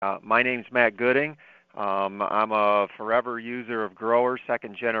My name's Matt Gooding. I'm a forever user of growers,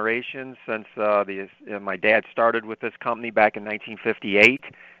 second generation, since my dad started with this company back in 1958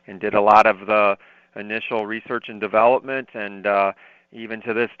 and did a lot of the initial research and development. And even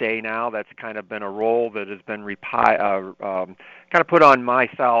to this day now, that's kind of been a role that has been kind of put on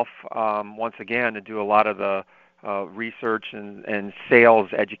myself once again to do a lot of the research and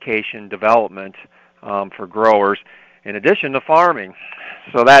sales, education, development for growers, in addition to farming.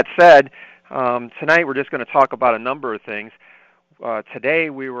 So that said, tonight we're just going to talk about a number of things.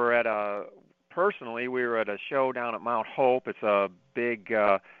 Today we were at a show down at Mount Hope. It's a big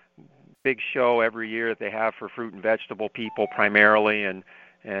show every year that they have for fruit and vegetable people primarily, and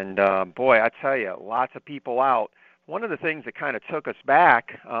boy, I tell you, lots of people out. One of the things that kind of took us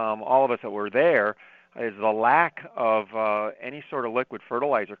back, all of us that were there, is the lack of any sort of liquid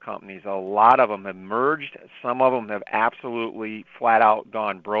fertilizer companies. A lot of them have merged. Some of them have absolutely flat out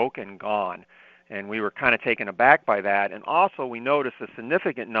gone broke and gone. And we were kind of taken aback by that. And also we noticed a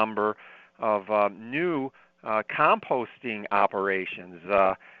significant number of new composting operations.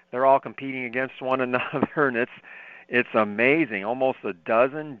 They're all competing against one another, and it's amazing. Almost a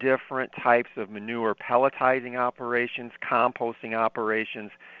dozen different types of manure pelletizing operations, composting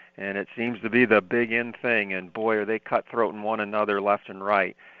operations, and it seems to be the big in thing, and boy, are they cutthroating one another left and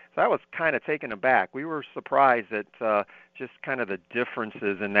right. So that was kind of taken aback. We were surprised at just kind of the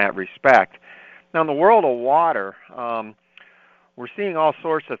differences in that respect. Now, in the world of water, we're seeing all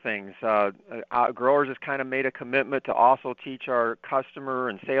sorts of things. Growers has kind of made a commitment to also teach our customer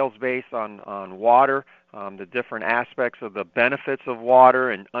and sales base on water, the different aspects of the benefits of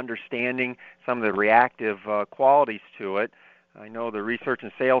water and understanding some of the reactive qualities to it. I know the research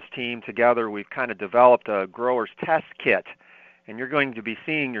and sales team together, we've kind of developed a grower's test kit, and you're going to be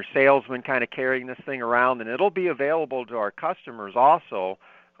seeing your salesman kind of carrying this thing around, and it'll be available to our customers also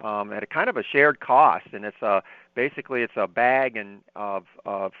at a kind of a shared cost. And it's basically it's a bag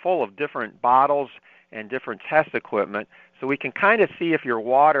full of different bottles and different test equipment, so we can kind of see if your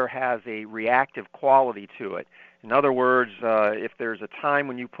water has a reactive quality to it. In other words, if there's a time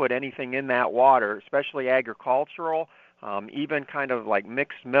when you put anything in that water, especially agricultural, even kind of like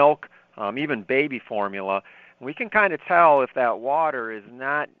mixed milk, even baby formula, we can kind of tell if that water is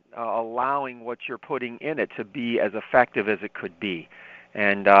not allowing what you're putting in it to be as effective as it could be.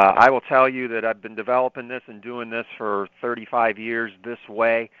 And I will tell you that I've been developing this and doing this for 35 years this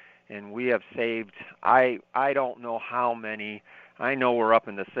way, and we have saved, I don't know how many, I know we're up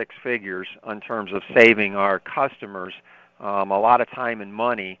in the six figures in terms of saving our customers a lot of time and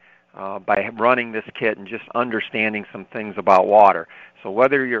money by running this kit and just understanding some things about water. So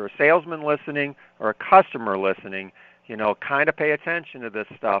whether you're a salesman listening or a customer listening, kind of pay attention to this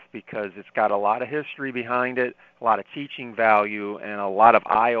stuff because it's got a lot of history behind it, a lot of teaching value, and a lot of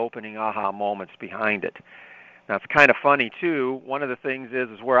eye-opening aha moments behind it. Now, it's kind of funny, too. One of the things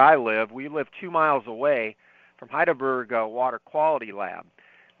is where I live, we live 2 miles away from Heidelberg Water Quality Lab.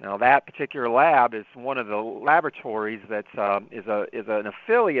 Now, that particular lab is one of the laboratories that is an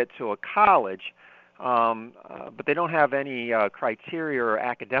affiliate to a college, but they don't have any criteria or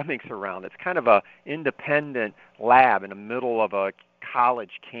academics around. It's kind of an independent lab in the middle of a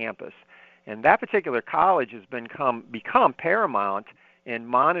college campus. And that particular college has become paramount in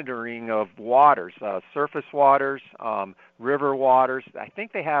monitoring of waters, surface waters, river waters. I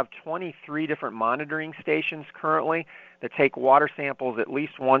think they have 23 different monitoring stations currently that take water samples at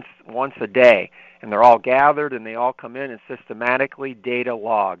least once a day. And they're all gathered and they all come in and systematically data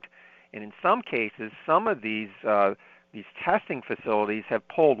logged. And in some cases, some of these testing facilities have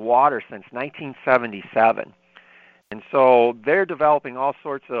pulled water since 1977. And so they're developing all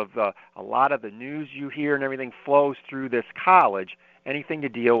sorts of, a lot of the news you hear and everything flows through this college, anything to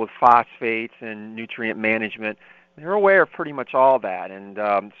deal with phosphates and nutrient management. They're aware of pretty much all that.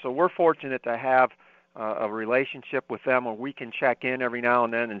 And so we're fortunate to have a relationship with them where we can check in every now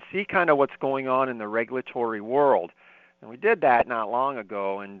and then and see kind of what's going on in the regulatory world. And we did that not long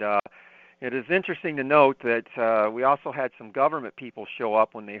ago, and it is interesting to note that we also had some government people show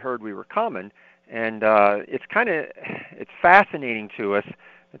up when they heard we were coming, and it's fascinating to us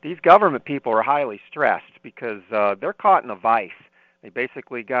that these government people are highly stressed because they're caught in a vice. They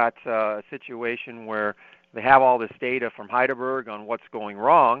basically got a situation where they have all this data from Heidelberg on what's going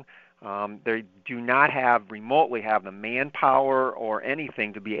wrong. They do not remotely have the manpower or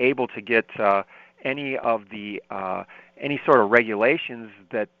anything to be able to get any sort of regulations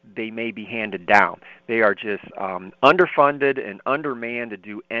that they may be handed down. They are just underfunded and undermanned to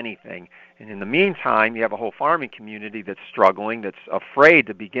do anything. And in the meantime, you have a whole farming community that's struggling, that's afraid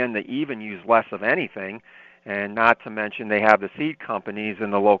to begin to even use less of anything. And not to mention they have the seed companies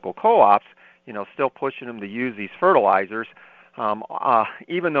and the local co-ops, still pushing them to use these fertilizers,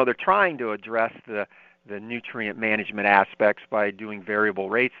 even though they're trying to address the nutrient management aspects by doing variable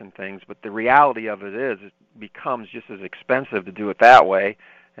rates and things. But the reality of it is it becomes just as expensive to do it that way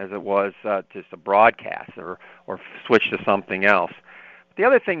as it was just a broadcast or switch to something else. The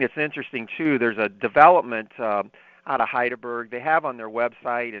other thing that's interesting too, there's a development out of Heidelberg. They have on their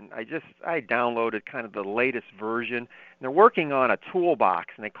website, and I downloaded kind of the latest version. And they're working on a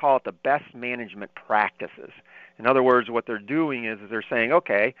toolbox, and they call it the best management practices. In other words, what they're doing is they're saying,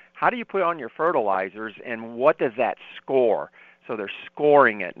 okay, how do you put on your fertilizers, and what does that score? So they're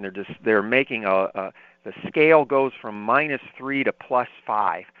scoring it, and they're making the scale goes from -3 to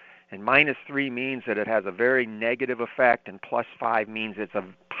 +5. And -3 means that it has a very negative effect, and +5 means it's a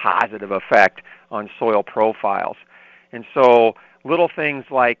positive effect on soil profiles. And so little things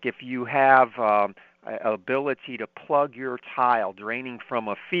like if you have ability to plug your tile draining from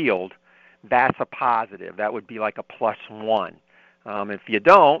a field, that's a positive. That would be like a +1. If you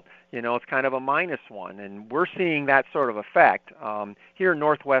don't, it's kind of a -1. And we're seeing that sort of effect. Here in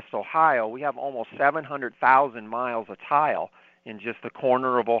Northwest Ohio, we have almost 700,000 miles of tile in just the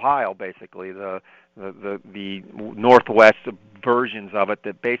corner of Ohio, basically, the northwest versions of it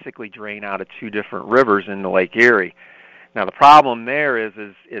that basically drain out of two different rivers in the Lake Erie. Now the problem there is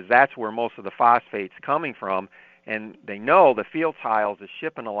that's where most of the phosphate's coming from, and they know the field tiles is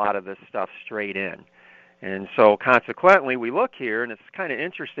shipping a lot of this stuff straight in. And so consequently, we look here, and it's kind of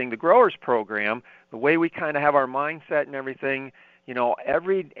interesting, the growers program, the way we kind of have our mindset and everything,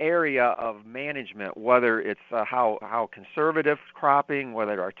 every area of management, whether it's how conservative cropping,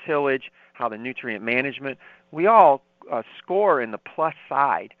 whether our tillage, how the nutrient management, we all score in the plus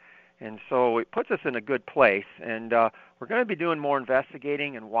side. And so it puts us in a good place. And we're going to be doing more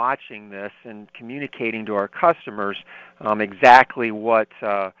investigating and watching this and communicating to our customers exactly what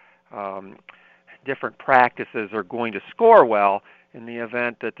different practices are going to score well in the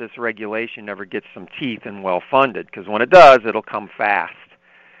event that this regulation never gets some teeth and well funded, because when it does, it'll come fast.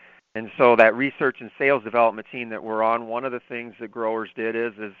 And so that research and sales development team that we're on, one of the things that growers did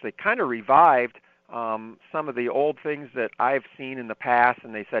is they kind of revived some of the old things that I've seen in the past,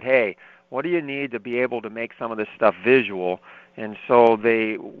 and they said, hey, what do you need to be able to make some of this stuff visual? And so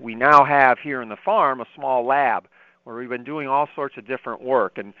we now have here in the farm a small lab where we've been doing all sorts of different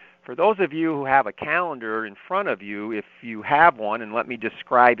work. And for those of you who have a calendar in front of you, if you have one, and let me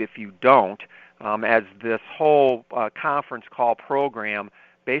describe if you don't, as this whole conference call program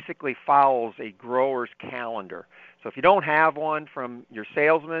basically follows a grower's calendar. So if you don't have one from your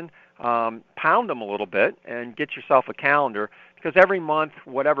salesman, pound them a little bit and get yourself a calendar, because every month,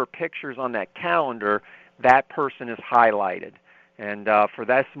 whatever picture's on that calendar, that person is highlighted. And for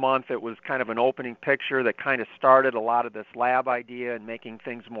this month, it was kind of an opening picture that kind of started a lot of this lab idea and making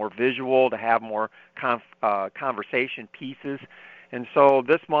things more visual to have more conversation pieces. And so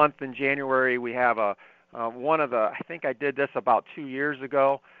this month in January, we have one of the, I think I did this about 2 years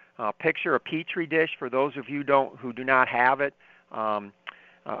ago, picture a Petri dish for those of you who do not have it.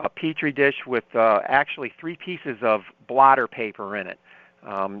 A Petri dish with actually 3 pieces of blotter paper in it.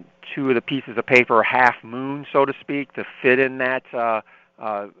 2 of the pieces of paper are half moon, so to speak, to fit in that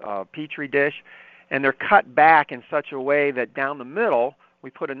Petri dish. And they're cut back in such a way that down the middle, we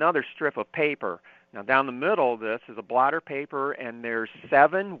put another strip of paper. Now down the middle of this is a blotter paper, and there's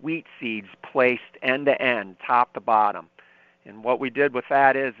 7 wheat seeds placed end to end, top to bottom. And what we did with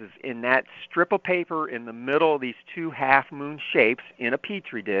that is in that strip of paper in the middle of these 2 half-moon shapes in a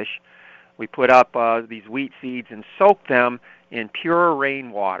Petri dish, we put up these wheat seeds and soaked them in pure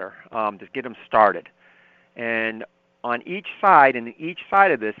rainwater to get them started. And on each side, in each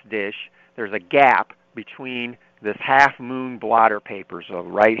side of this dish, there's a gap between this half-moon blotter paper, so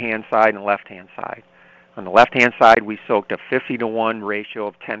right-hand side and left-hand side. On the left-hand side, we soaked a 50-to-1 ratio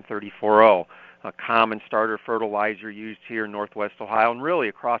of 1034O, a common starter fertilizer used here in Northwest Ohio and really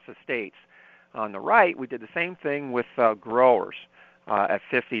across the states. On the right, we did the same thing with growers at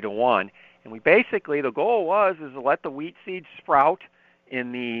 50-to-1. And we basically, the goal was to let the wheat seeds sprout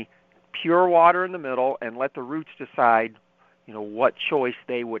in the pure water in the middle and let the roots decide, what choice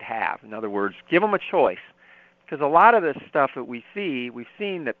they would have. In other words, give them a choice. Because a lot of this stuff that we've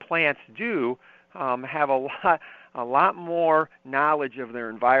seen that plants do have a lot more knowledge of their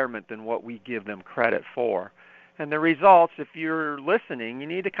environment than what we give them credit for. And the results, if you're listening, you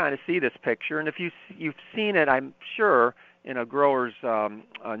need to kind of see this picture. And if you've seen it, I'm sure, in a grower's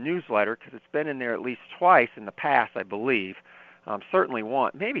newsletter, because it's been in there at least twice in the past, I believe. Certainly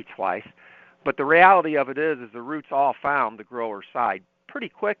once, maybe twice. But the reality of it is the roots all found the grower's side pretty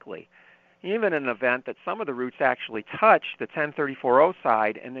quickly. even an event that some of the roots actually touched the 1034O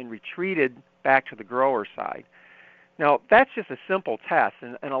side and then retreated back to the grower side. Now, that's just a simple test,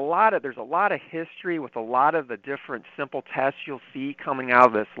 and there's a lot of history with a lot of the different simple tests you'll see coming out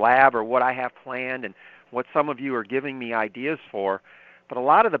of this lab, or what I have planned and what some of you are giving me ideas for. But a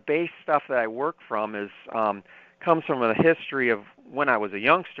lot of the base stuff that I work from comes from a history of when I was a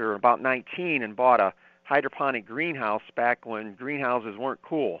youngster, about 19, and bought a hydroponic greenhouse back when greenhouses weren't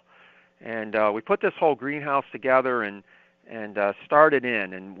cool. And we put this whole greenhouse together and started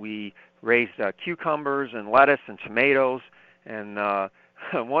in, and we raised cucumbers and lettuce and tomatoes. And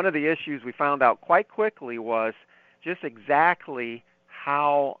one of the issues we found out quite quickly was just exactly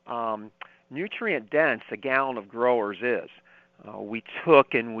how nutrient dense a gallon of growers is. We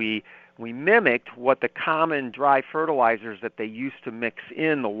took and we mimicked what the common dry fertilizers that they used to mix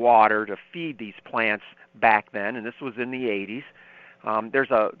in the water to feed these plants back then, and this was in the 80s. There's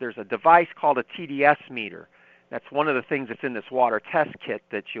a device called a TDS meter. That's one of the things that's in this water test kit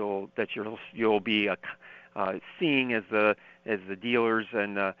that you'll be seeing as the dealers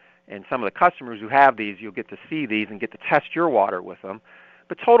and some of the customers who have these. You'll get to see these and get to test your water with them.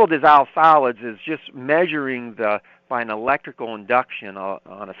 But total dissolved solids is just measuring by an electrical induction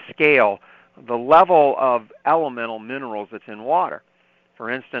on a scale the level of elemental minerals that's in water. For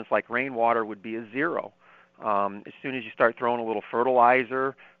instance, like rainwater would be a 0. As soon as you start throwing a little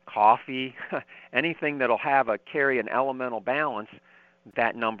fertilizer, coffee, anything that'll carry an elemental balance,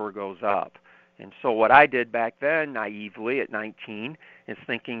 that number goes up. And so what I did back then, naively at 19, is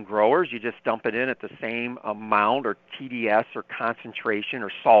thinking growers, you just dump it in at the same amount or TDS or concentration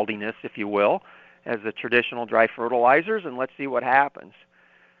or saltiness, if you will, as the traditional dry fertilizers, and let's see what happens.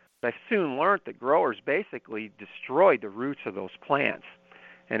 But I soon learned that growers basically destroyed the roots of those plants.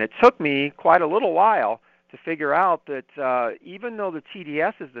 And it took me quite a little while to figure out that even though the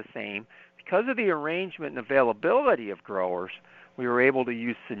TDS is the same, because of the arrangement and availability of growers, we were able to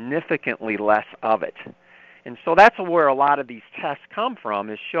use significantly less of it. And so that's where a lot of these tests come from,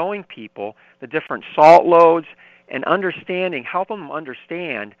 is showing people the different salt loads and helping them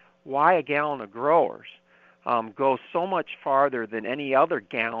understand why a gallon of growers goes so much farther than any other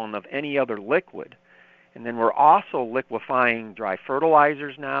gallon of any other liquid. And then we're also liquefying dry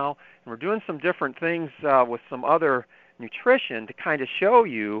fertilizers now, and we're doing some different things with some other nutrition to kind of show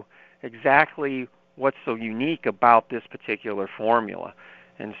you exactly what's so unique about this particular formula.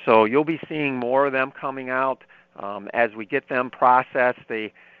 And so you'll be seeing more of them coming out as we get them processed.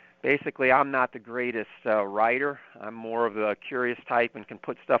 Basically, I'm not the greatest writer. I'm more of the curious type and can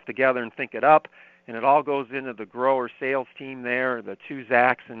put stuff together and think it up. And it all goes into the grower sales team there, the two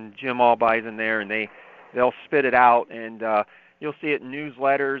Zachs and Jim Allbison there, and they'll spit it out, and you'll see it in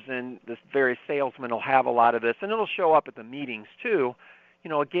newsletters, and the various salesmen will have a lot of this, and it'll show up at the meetings too.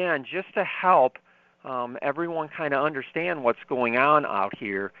 Again, just to help everyone kind of understand what's going on out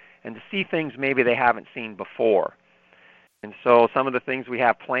here and to see things maybe they haven't seen before. And so some of the things we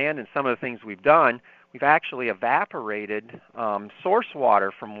have planned and some of the things we've done, we've actually evaporated source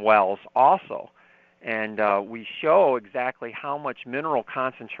water from wells also. And we show exactly how much mineral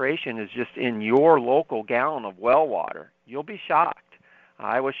concentration is just in your local gallon of well water. You'll be shocked.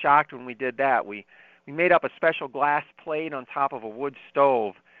 I was shocked when we did that. We made up a special glass plate on top of a wood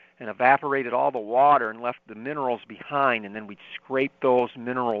stove and evaporated all the water and left the minerals behind, and then we'd scrape those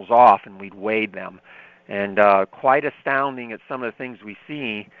minerals off and we'd weigh them. And quite astounding at some of the things we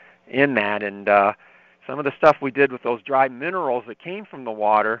see in that. And some of the stuff we did with those dry minerals that came from the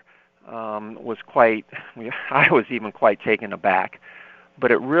water was I was even quite taken aback.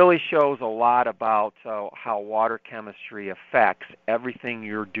 But it really shows a lot about how water chemistry affects everything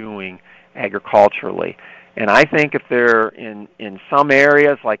you're doing agriculturally. And I think if they're in some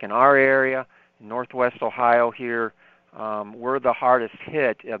areas, like in our area, in Northwest Ohio here, we're the hardest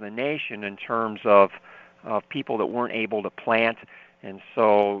hit of the nation in terms of people that weren't able to plant. And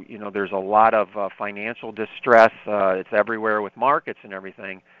so, there's a lot of financial distress. It's everywhere with markets and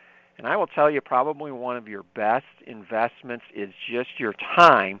everything. And I will tell you, probably one of your best investments is just your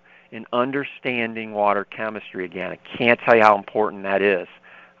time in understanding water chemistry again. I can't tell you how important that is.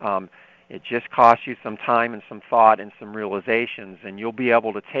 It just costs you some time and some thought and some realizations, and you'll be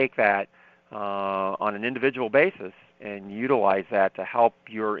able to take that on an individual basis and utilize that to help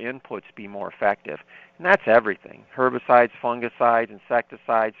your inputs be more effective. And that's everything: herbicides, fungicides,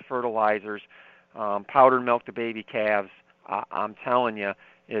 insecticides, fertilizers, powdered milk to baby calves. I'm telling you,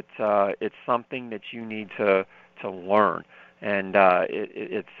 it's something that you need to learn, and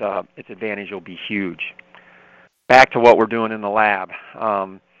its advantage will be huge. Back to what we're doing in the lab.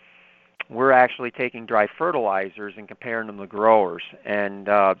 we're actually taking dry fertilizers and comparing them to growers. And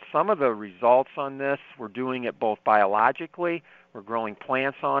some of the results on this, we're doing it both biologically, we're growing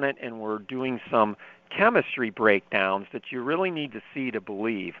plants on it, and we're doing some chemistry breakdowns that you really need to see to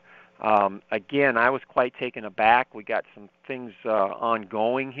believe. Again, I was quite taken aback. We got some things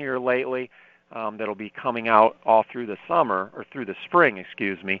ongoing here lately that'll be coming out all through the summer, or through the spring,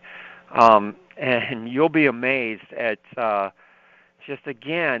 excuse me. And you'll be amazed at just,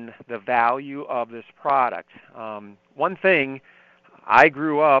 again, the value of this product. One thing, I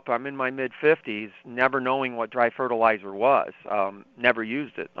grew up, I'm in my mid-50s, never knowing what dry fertilizer was. Never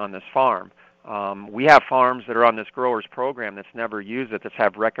used it on this farm. We have farms that are on this growers program that's never used it, that's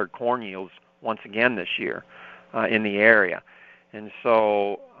have record corn yields once again this year in the area. And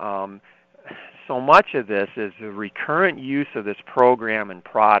so so much of this is the recurrent use of this program and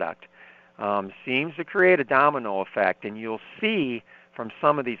product seems to create a domino effect, and you'll see from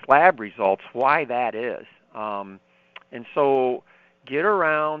some of these lab results why that is. And so get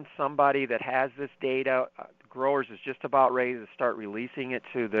around somebody that has this data. Growers is just about ready to start releasing it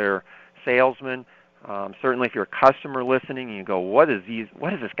to their salesmen. Certainly if you're a customer listening and you go, what is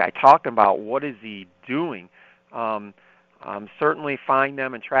this guy talking about? What is he doing? Certainly find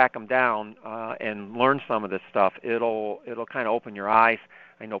them and track them down and learn some of this stuff. It'll kind of open your eyes.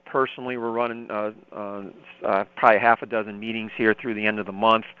 I know personally we're running probably half a dozen meetings here through the end of the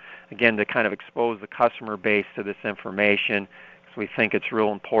month, again, to kind of expose the customer base to this information, because we think it's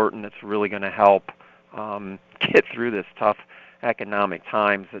real important. It's really going to help get through this tough economic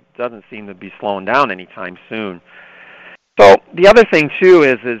times that doesn't seem to be slowing down anytime soon. So the other thing, too,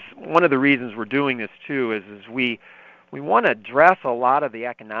 is one of the reasons we're doing this, too, is we want to address a lot of the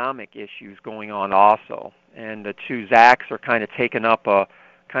economic issues going on also. And the two Zachs are kind of taking up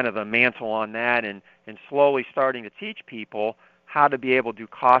kind of the mantle on that and slowly starting to teach people how to be able to do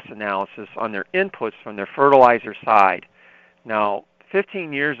cost analysis on their inputs from their fertilizer side. Now,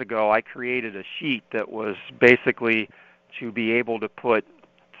 15 years ago, I created a sheet that was basically to be able to put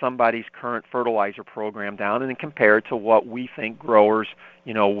somebody's current fertilizer program down and then compare it to what we think growers,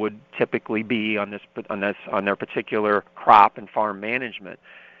 would typically be on their particular crop and farm management.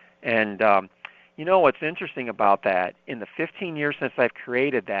 And what's interesting about that, in the 15 years since I've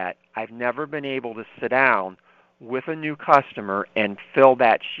created that, I've never been able to sit down with a new customer and fill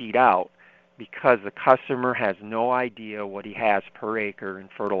that sheet out because the customer has no idea what he has per acre in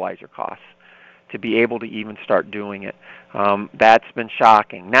fertilizer costs to be able to even start doing it. That's been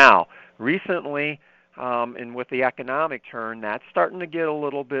shocking. Now, recently, and with the economic turn, that's starting to get a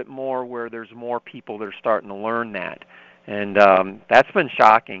little bit more where there's more people that are starting to learn that. And that's been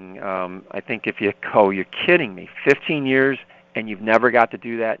shocking. I think if you go, you're kidding me, 15 years and you've never got to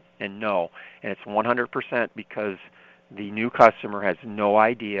do that? And no. And it's 100% because the new customer has no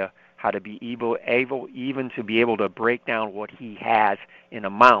idea how to be able even to be able to break down what he has in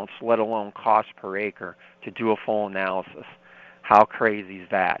amounts, let alone cost per acre, to do a full analysis. How crazy is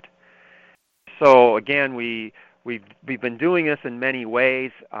that? So again, we've been doing this in many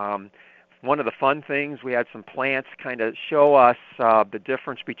ways. One of the fun things, we had some plants kind of show us the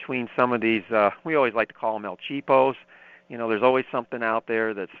difference between some of these, we always like to call them El Cheapos. There's always something out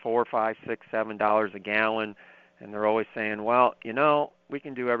there that's $4, $5, $6, $7 a gallon, and they're always saying, well, we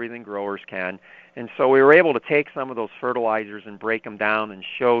can do everything growers can. And so we were able to take some of those fertilizers and break them down and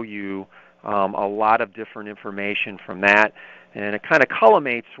show you a lot of different information from that. And it kind of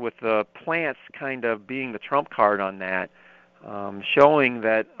culminates with the plants kind of being the trump card on that, showing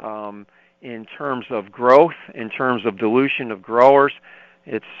that in terms of growth, in terms of dilution of growers,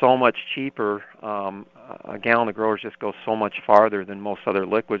 it's so much cheaper. A gallon of growers just goes so much farther than most other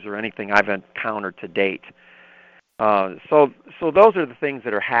liquids or anything I've encountered to date. So those are the things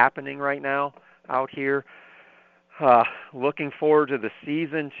that are happening right now out here. Looking forward to the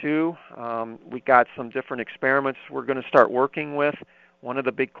season, too. We got some different experiments we're going to start working with. One of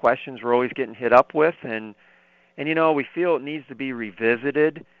the big questions we're always getting hit up with, and we feel it needs to be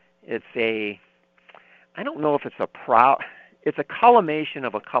revisited. I don't know if it's a culmination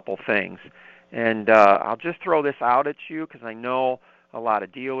of a couple things. And I'll just throw this out at you because I know a lot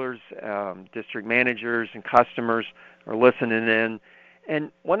of dealers, district managers, and customers are listening in.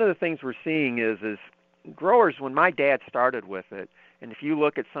 And one of the things we're seeing is growers, when my dad started with it, and if you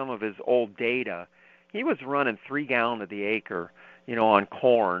look at some of his old data, he was running 3 gallons of the acre, on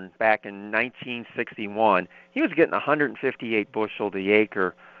corn back in 1961. He was getting 158 bushel the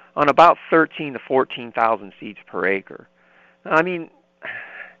acre on about 13 to 14,000 seeds per acre. I mean,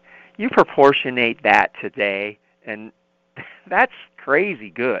 you proportionate that today, and that's crazy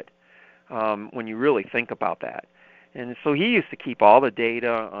good when you really think about that. And so he used to keep all the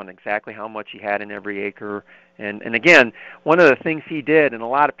data on exactly how much he had in every acre. And again, one of the things he did, and a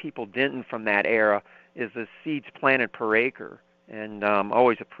lot of people didn't from that era, is the seeds planted per acre. And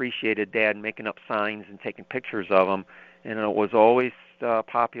always appreciated Dad making up signs and taking pictures of them. And it was always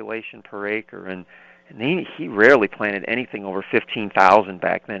population per acre. And he rarely planted anything over 15,000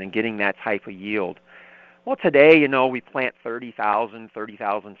 back then and getting that type of yield. Well, today, we plant 30,000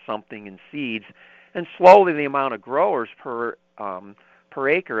 something in seeds, and slowly the amount of growers per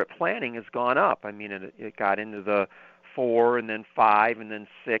acre at planting has gone up. I mean, it got into the 4 and then 5 and then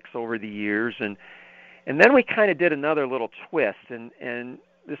 6 over the years, and then we kind of did another little twist, and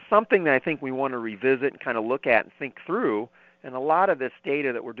there's something that I think we want to revisit and kind of look at and think through, and a lot of this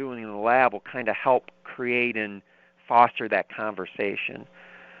data that we're doing in the lab will kind of help create and foster that conversation.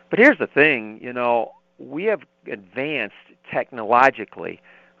 But here's the thing, we have advanced technologically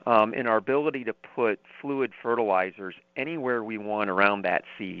in our ability to put fluid fertilizers anywhere we want around that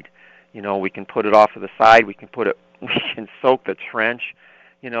seed. We can put it off to the side, we can soak the trench.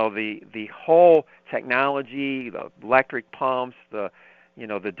 The whole technology, the electric pumps, the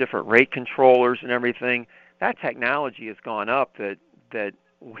different rate controllers and everything, that technology has gone up that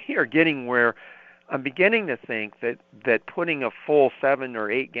we are getting where I'm beginning to think that putting a full 7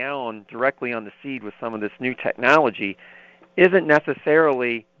 or 8 gallon directly on the seed with some of this new technology isn't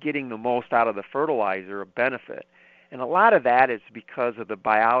necessarily getting the most out of the fertilizer of benefit. And a lot of that is because of the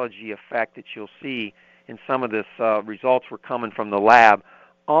biology effect that you'll see in some of this results were coming from the lab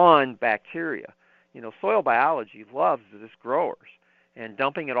on bacteria. Soil biology loves this growers, and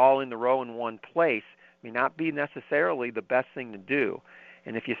dumping it all in the row in one place may not be necessarily the best thing to do.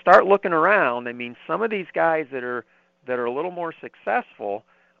 And if you start looking around, I mean, some of these guys that are a little more successful,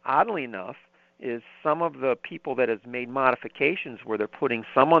 oddly enough, is some of the people that have made modifications where they're putting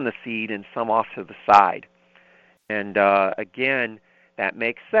some on the seed and some off to the side. And again, that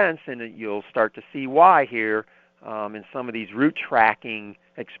makes sense, and you'll start to see why here in some of these root tracking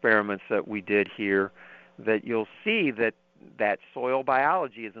experiments that we did here, that you'll see that soil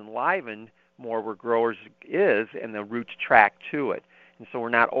biology is enlivened more where growers is, and the roots track to it. And so we're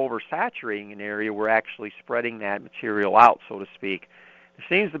not oversaturating an area, we're actually spreading that material out, so to speak. There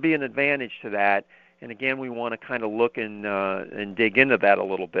seems to be an advantage to that, and again, we want to kind of look and dig into that a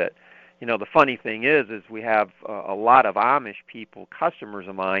little bit. The funny thing is we have a lot of Amish people, customers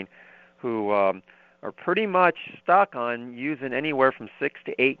of mine, who are pretty much stuck on using anywhere from 6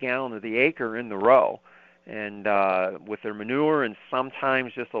 to 8 gallons of the acre in the row, and with their manure, and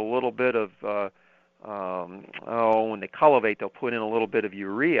sometimes just a little bit of when they cultivate, they'll put in a little bit of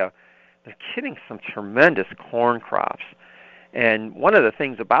urea. They're getting some tremendous corn crops. And one of the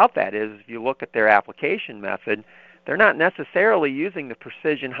things about that is, if you look at their application method, they're not necessarily using the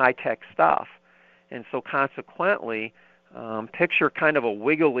precision high-tech stuff. And so consequently, picture kind of a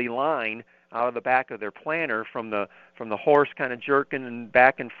wiggly line out of the back of their planter from the horse kind of jerking and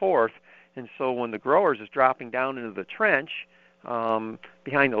back and forth. And so when the growers is dropping down into the trench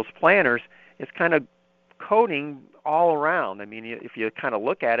behind those planters, it's kind of coating all around. I mean, if you kind of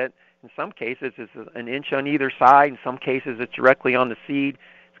look at it, in some cases it's an inch on either side. In some cases it's directly on the seed.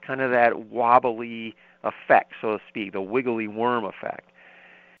 It's kind of that wobbly effect, so to speak, the wiggly worm effect.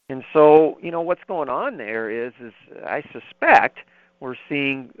 And so, what's going on there is I suspect we're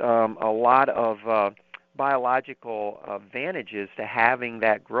seeing a lot of biological advantages to having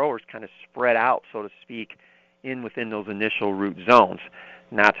that growers kind of spread out, so to speak, within those initial root zones.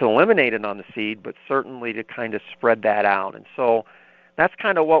 Not to eliminate it on the seed, but certainly to kind of spread that out. And so that's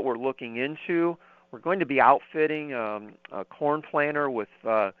kind of what we're looking into. We're going to be outfitting a corn planter with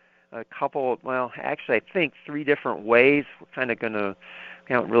a couple, actually I think 3 different ways. We're kind of going to,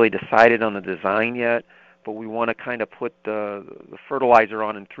 we haven't really decided on the design yet, but we want to kind of put the fertilizer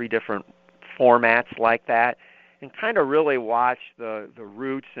on in 3 different formats like that, and kind of really watch the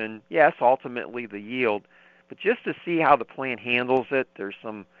roots and, yes, ultimately the yield. But just to see how the plant handles it, there's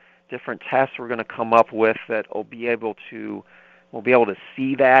some different tests we're going to come up with that we'll be able to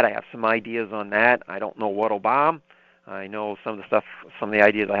see that. I have some ideas on that. I don't know what'll bomb. I know some of the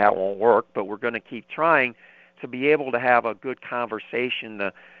ideas I have won't work, but we're going to keep trying to be able to have a good conversation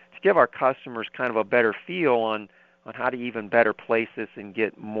to give our customers kind of a better feel on how to even better place this and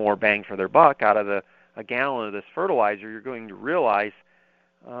get more bang for their buck out of a gallon of this fertilizer. You're going to realize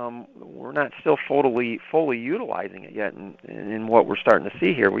we're not still fully utilizing it yet, in what we're starting to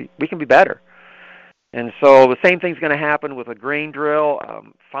see here. We can be better. And so the same thing's going to happen with a grain drill.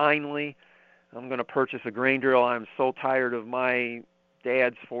 Finally, I'm going to purchase a grain drill. I'm so tired of my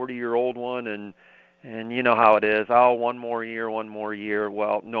dad's 40-year-old one, and you know how it is. Oh, one more year.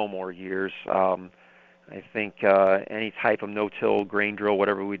 Well, no more years. I think any type of no-till grain drill,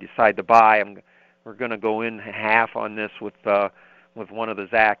 whatever we decide to buy, we're going to go in half on this with one of the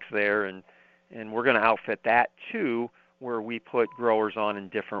Zacks there, and we're going to outfit that too, where we put growers on in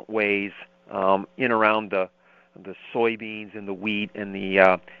different ways in around the soybeans and the wheat and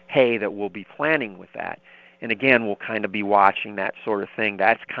the hay that we'll be planting with that. And again, we'll kind of be watching that sort of thing.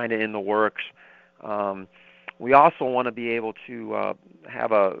 That's kind of in the works. We also want to be able to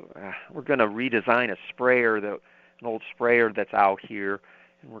have we're going to redesign a sprayer, an old sprayer that's out here,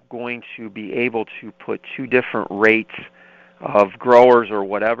 and we're going to be able to put 2 different rates of growers or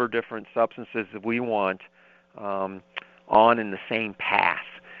whatever different substances that we want on in the same pass.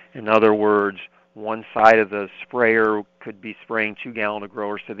 In other words, one side of the sprayer could be spraying 2 gallon of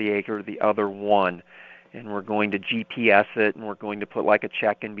growers to the acre, the other 1. And we're going to GPS it, and we're going to put like a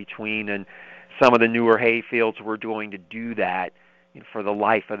check in between. And some of the newer hay fields, we're going to do that for the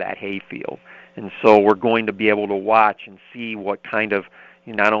life of that hay field. And so we're going to be able to watch and see what kind of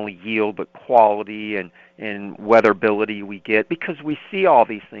not only yield but quality and weatherability we get, because we see all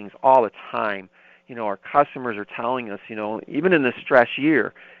these things all the time. Our customers are telling us, even in this stress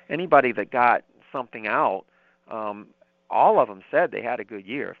year, anybody that got something out, all of them said they had a good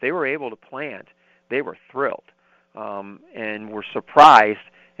year. If they were able to plant, they were thrilled, and were surprised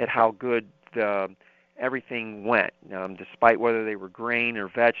at how good everything went, despite whether they were grain or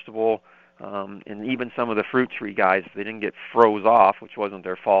vegetable, and even some of the fruit tree guys, they didn't get froze off, which wasn't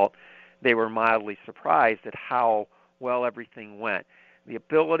their fault. They were mildly surprised at how well everything went. The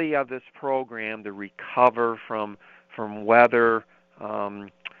ability of this program to recover from weather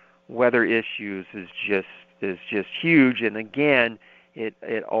issues is just huge. And again,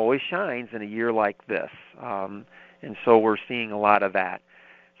 it always shines in a year like this, and so we're seeing a lot of that.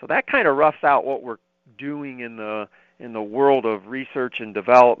 So that kind of roughs out what we're doing in the world of research and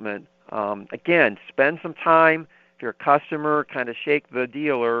development. Again, spend some time. If you're a customer, kind of shake the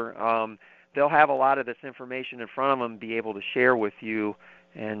dealer. They'll have a lot of this information in front of them, be able to share with you,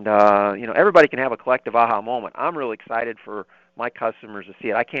 and everybody can have a collective aha moment. I'm really excited for my customers to see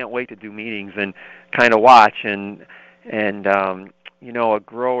it. I can't wait to do meetings and kind of watch and a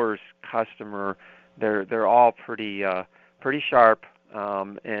grower's customer, they're all pretty sharp,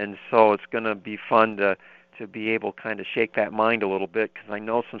 and so it's going to be fun to be able to kind of shake that mind a little bit, because I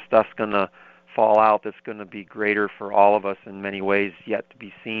know some stuff's going to fall out that's going to be greater for all of us in many ways yet to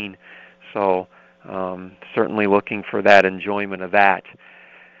be seen. So certainly looking for that enjoyment of that.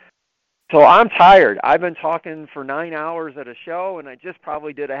 So I'm tired. I've been talking for 9 hours at a show, and I just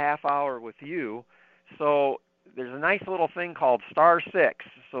probably did a half hour with you. So there's a nice little thing called *6.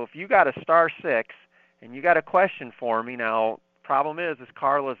 So if you got a *6 and you got a question for me, now problem is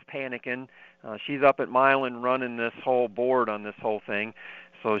Carla's panicking. She's up at Milan running this whole board on this whole thing.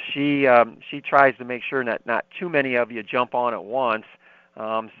 So she tries to make sure that not too many of you jump on at once.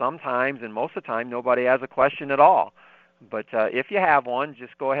 Sometimes, and most of the time, nobody has a question at all. But if you have one,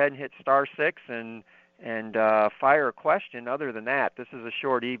 just go ahead and hit *6 and fire a question. Other than that, this is a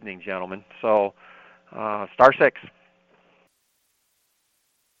short evening, gentlemen. So *6.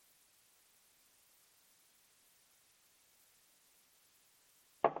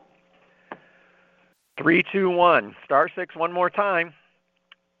 Three, two, one. *6 one more time.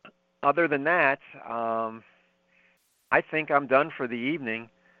 Other than that, I think I'm done for the evening.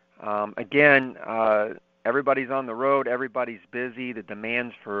 Again, everybody's on the road. Everybody's busy. The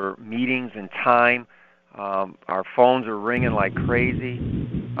demands for meetings and time. Our phones are ringing like crazy.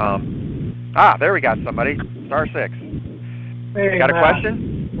 There we got somebody. *6. Hey, got a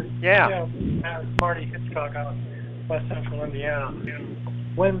question? Yeah. Marty Hitchcock out of West Central Indiana.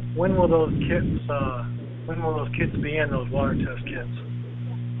 When will those kits be in, those water test kits?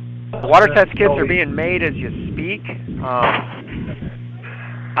 The water test kits are being made as you speak.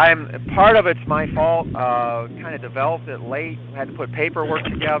 Part of it's my fault. Kind of developed it late. We had to put paperwork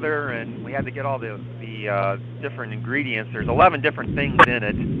together, and we had to get all the different ingredients. There's 11 different things in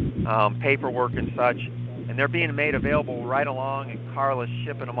it, paperwork and such, and they're being made available right along, and Carla's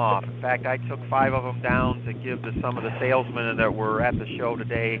shipping them off. In fact, I took 5 of them down to give to some of the salesmen that were at the show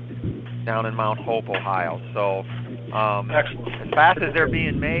today down in Mount Hope, Ohio. So as fast as they're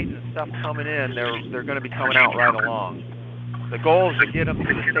being made and stuff coming in, they're going to be coming out right along. The goal is to get them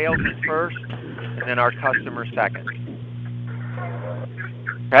to the salesman first, and then our customer second.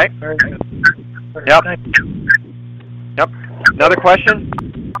 Okay? Very good. Yep. Yep. Another question?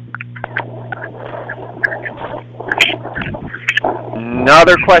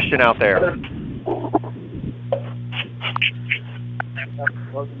 Another question out there.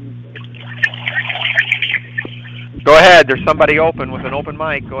 Go ahead. There's somebody open with an open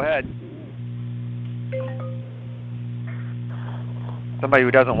mic. Go ahead. somebody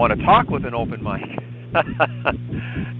who doesn't want to talk with an open mic.